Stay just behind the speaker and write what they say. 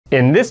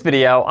In this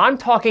video, I'm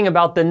talking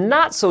about the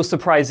not so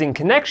surprising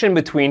connection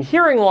between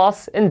hearing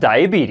loss and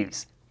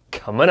diabetes.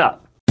 Coming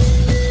up.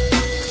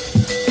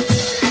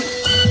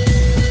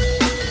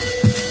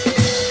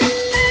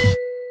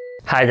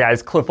 Hi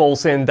guys, Cliff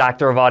Olson,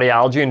 Doctor of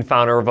Audiology and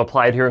founder of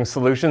Applied Hearing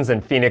Solutions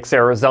in Phoenix,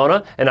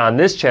 Arizona. And on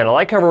this channel,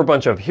 I cover a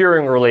bunch of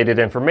hearing-related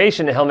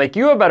information to help make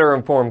you a better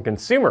informed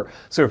consumer.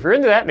 So if you're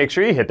into that, make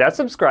sure you hit that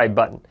subscribe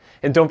button.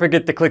 And don't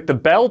forget to click the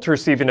bell to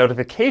receive a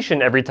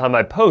notification every time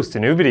I post a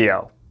new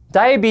video.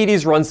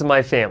 Diabetes runs in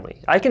my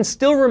family. I can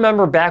still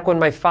remember back when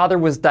my father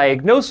was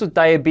diagnosed with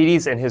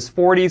diabetes in his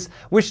 40s,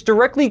 which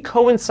directly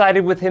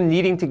coincided with him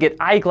needing to get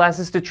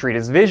eyeglasses to treat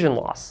his vision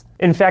loss.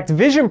 In fact,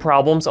 vision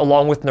problems,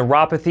 along with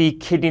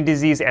neuropathy, kidney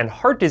disease, and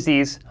heart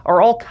disease,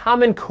 are all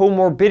common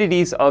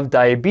comorbidities of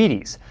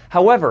diabetes.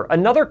 However,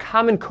 another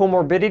common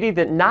comorbidity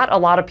that not a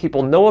lot of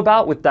people know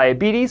about with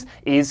diabetes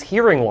is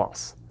hearing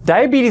loss.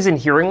 Diabetes and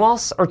hearing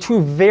loss are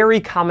two very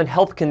common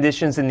health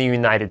conditions in the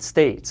United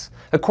States.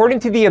 According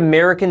to the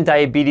American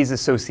Diabetes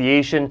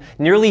Association,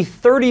 nearly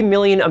 30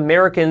 million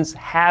Americans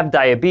have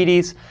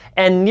diabetes,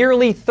 and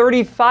nearly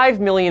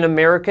 35 million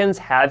Americans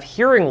have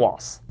hearing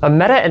loss. A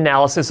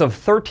meta-analysis of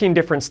 13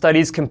 different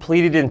studies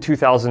completed in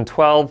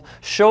 2012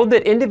 showed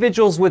that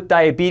individuals with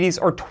diabetes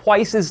are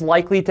twice as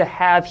likely to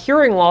have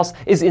hearing loss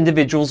as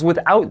individuals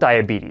without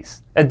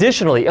diabetes.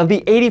 Additionally, of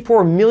the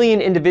 84 million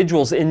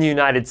individuals in the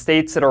United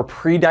States that are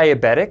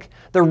pre-diabetic,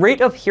 the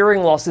rate of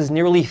hearing loss is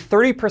nearly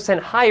 30%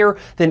 higher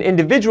than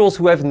individuals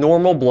who have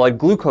normal blood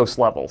glucose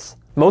levels.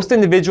 Most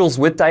individuals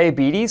with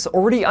diabetes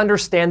already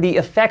understand the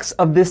effects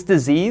of this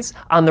disease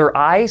on their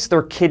eyes,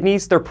 their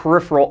kidneys, their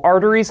peripheral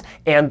arteries,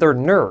 and their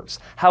nerves.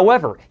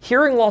 However,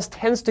 hearing loss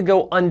tends to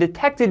go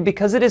undetected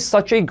because it is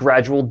such a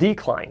gradual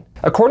decline.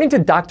 According to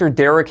Dr.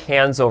 Derek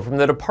Hanzo from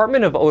the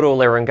Department of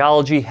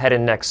Otolaryngology, Head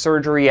and Neck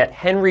Surgery at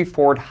Henry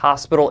Ford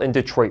Hospital in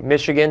Detroit,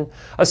 Michigan,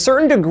 a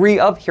certain degree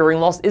of hearing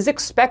loss is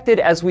expected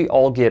as we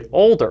all get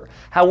older.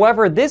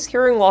 However, this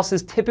hearing loss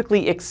is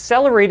typically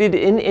accelerated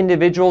in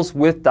individuals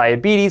with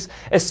diabetes,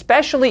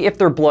 especially if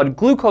their blood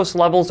glucose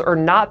levels are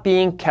not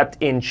being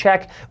kept in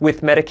check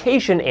with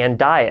medication and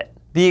diet.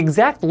 The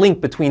exact link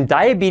between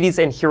diabetes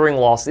and hearing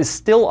loss is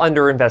still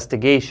under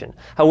investigation.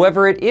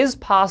 However, it is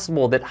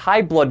possible that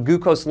high blood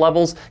glucose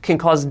levels can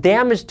cause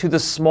damage to the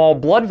small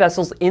blood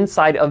vessels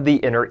inside of the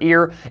inner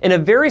ear in a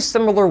very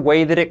similar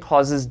way that it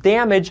causes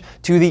damage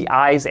to the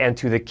eyes and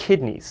to the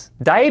kidneys.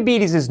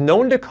 Diabetes is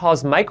known to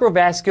cause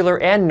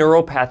microvascular and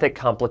neuropathic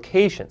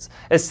complications,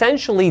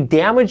 essentially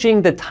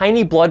damaging the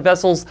tiny blood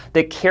vessels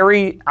that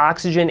carry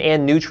oxygen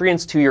and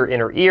nutrients to your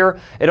inner ear.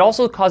 It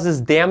also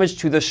causes damage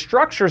to the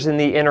structures in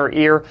the inner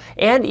ear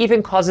and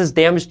even causes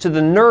damage to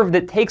the nerve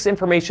that takes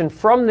information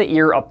from the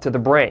ear up to the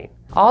brain.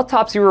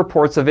 Autopsy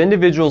reports of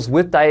individuals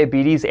with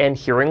diabetes and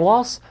hearing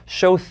loss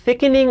show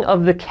thickening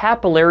of the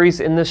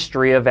capillaries in the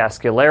stria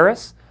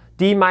vascularis,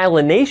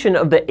 demyelination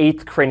of the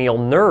 8th cranial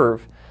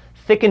nerve,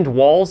 thickened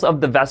walls of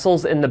the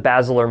vessels in the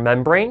basilar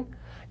membrane,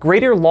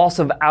 greater loss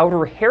of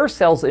outer hair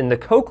cells in the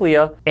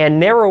cochlea, and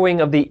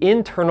narrowing of the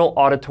internal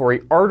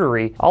auditory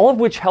artery, all of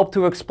which help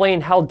to explain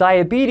how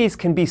diabetes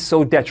can be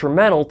so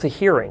detrimental to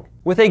hearing.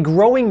 With a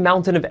growing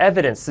mountain of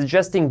evidence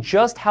suggesting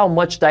just how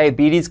much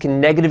diabetes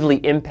can negatively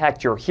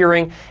impact your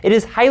hearing, it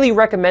is highly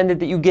recommended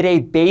that you get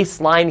a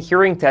baseline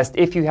hearing test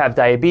if you have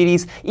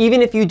diabetes,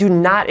 even if you do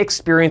not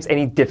experience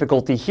any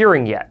difficulty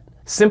hearing yet.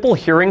 Simple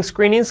hearing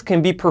screenings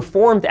can be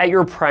performed at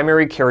your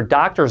primary care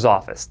doctor's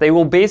office. They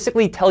will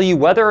basically tell you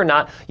whether or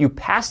not you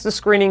passed the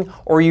screening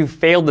or you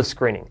failed the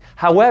screening.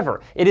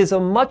 However, it is a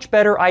much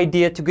better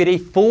idea to get a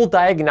full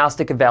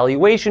diagnostic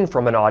evaluation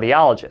from an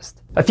audiologist.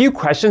 A few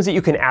questions that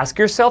you can ask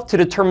yourself to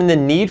determine the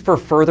need for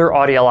further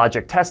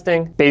audiologic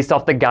testing, based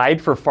off the Guide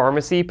for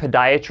Pharmacy,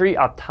 Podiatry,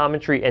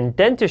 Optometry, and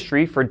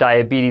Dentistry for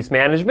Diabetes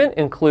Management,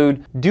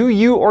 include: do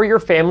you or your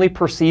family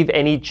perceive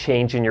any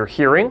change in your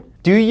hearing?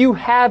 Do you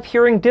have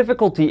hearing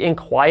difficulty in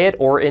quiet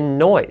or in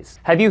noise?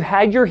 Have you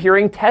had your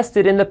hearing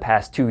tested in the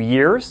past 2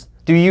 years?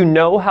 Do you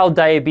know how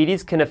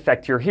diabetes can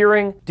affect your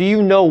hearing? Do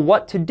you know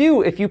what to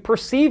do if you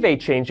perceive a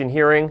change in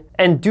hearing?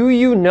 And do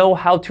you know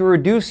how to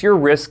reduce your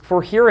risk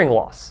for hearing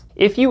loss?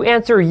 If you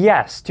answer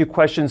yes to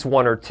questions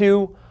 1 or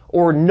 2,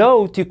 or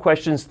no to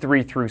questions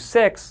 3 through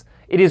 6,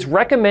 it is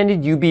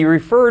recommended you be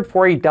referred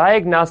for a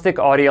diagnostic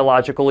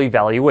audiological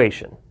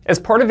evaluation. As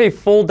part of a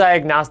full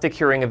diagnostic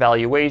hearing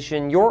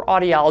evaluation, your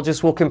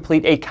audiologist will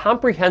complete a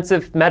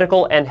comprehensive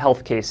medical and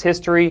health case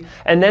history,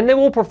 and then they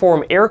will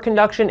perform air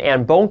conduction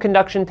and bone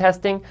conduction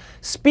testing,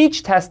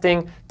 speech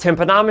testing,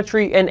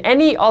 tympanometry, and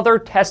any other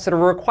tests that are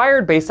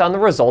required based on the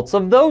results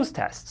of those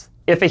tests.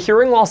 If a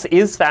hearing loss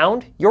is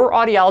found, your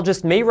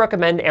audiologist may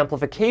recommend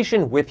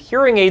amplification with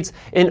hearing aids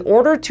in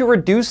order to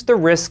reduce the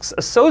risks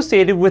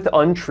associated with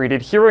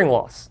untreated hearing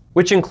loss,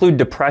 which include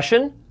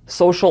depression,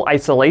 social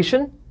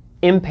isolation,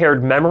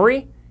 impaired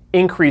memory,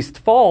 increased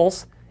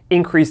falls,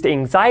 increased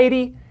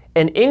anxiety,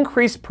 and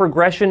increased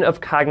progression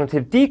of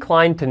cognitive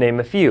decline, to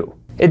name a few.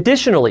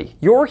 Additionally,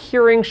 your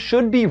hearing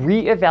should be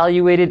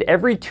re-evaluated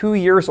every 2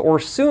 years or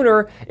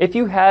sooner if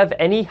you have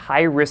any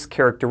high-risk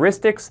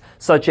characteristics,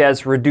 such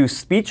as reduced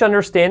speech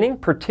understanding,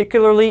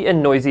 particularly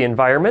in noisy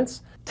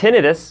environments,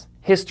 tinnitus,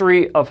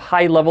 history of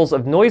high levels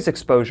of noise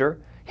exposure,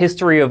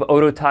 history of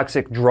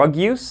ototoxic drug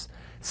use,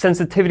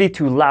 sensitivity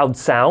to loud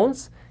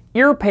sounds,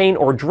 ear pain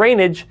or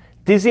drainage,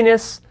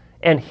 dizziness,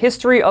 and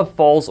history of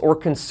falls or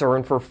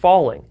concern for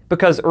falling,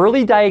 because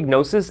early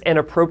diagnosis and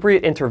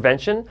appropriate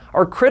intervention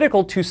are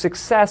critical to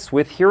success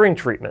with hearing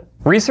treatment.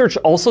 Research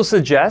also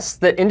suggests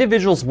that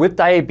individuals with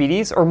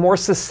diabetes are more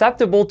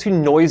susceptible to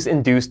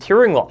noise-induced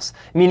hearing loss,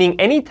 meaning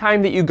any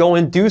time that you go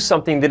and do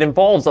something that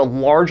involves a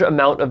large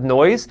amount of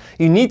noise,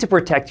 you need to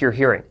protect your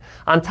hearing.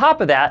 On top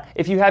of that,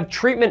 if you have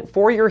treatment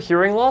for your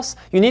hearing loss,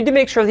 you need to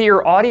make sure that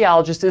your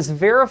audiologist is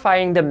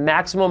verifying the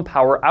maximum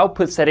power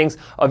output settings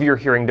of your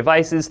hearing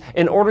devices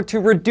in order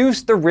to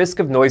reduce the risk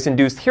of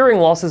noise-induced hearing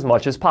loss as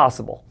much as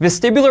possible.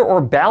 Vestibular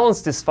or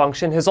balance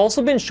dysfunction has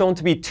also been shown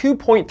to be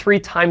 2.3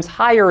 times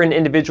higher in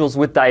individuals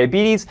with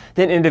diabetes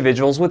than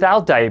individuals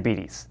without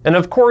diabetes. And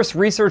of course,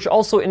 research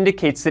also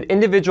indicates that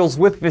individuals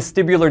with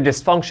vestibular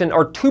dysfunction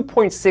are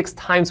 2.6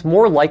 times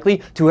more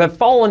likely to have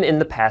fallen in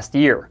the past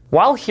year.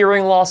 While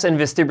hearing loss and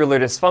vestibular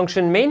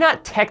dysfunction may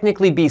not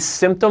technically be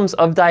symptoms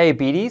of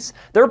diabetes,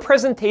 their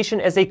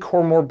presentation as a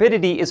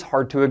comorbidity is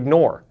hard to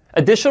ignore.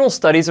 Additional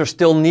studies are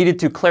still needed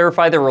to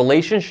clarify the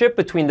relationship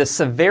between the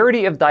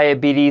severity of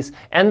diabetes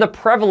and the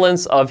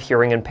prevalence of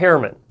hearing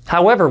impairment.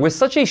 However, with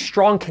such a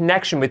strong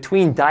connection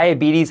between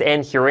diabetes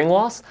and hearing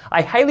loss,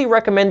 I highly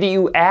recommend that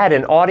you add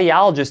an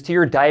audiologist to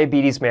your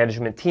diabetes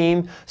management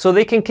team so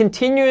they can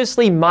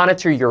continuously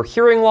monitor your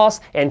hearing loss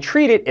and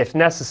treat it if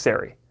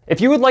necessary. If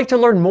you would like to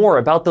learn more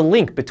about the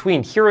link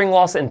between hearing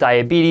loss and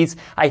diabetes,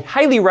 I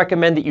highly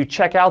recommend that you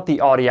check out the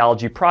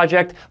Audiology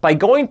Project by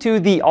going to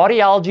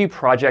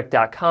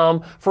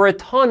theaudiologyproject.com for a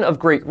ton of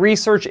great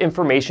research,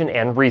 information,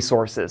 and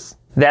resources.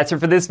 That's it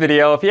for this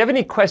video. If you have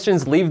any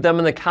questions, leave them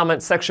in the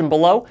comment section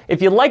below.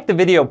 If you liked the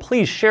video,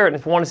 please share it. And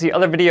if you want to see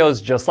other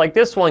videos just like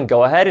this one,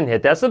 go ahead and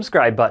hit that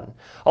subscribe button.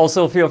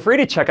 Also, feel free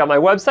to check out my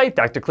website,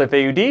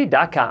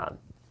 drcliffaud.com.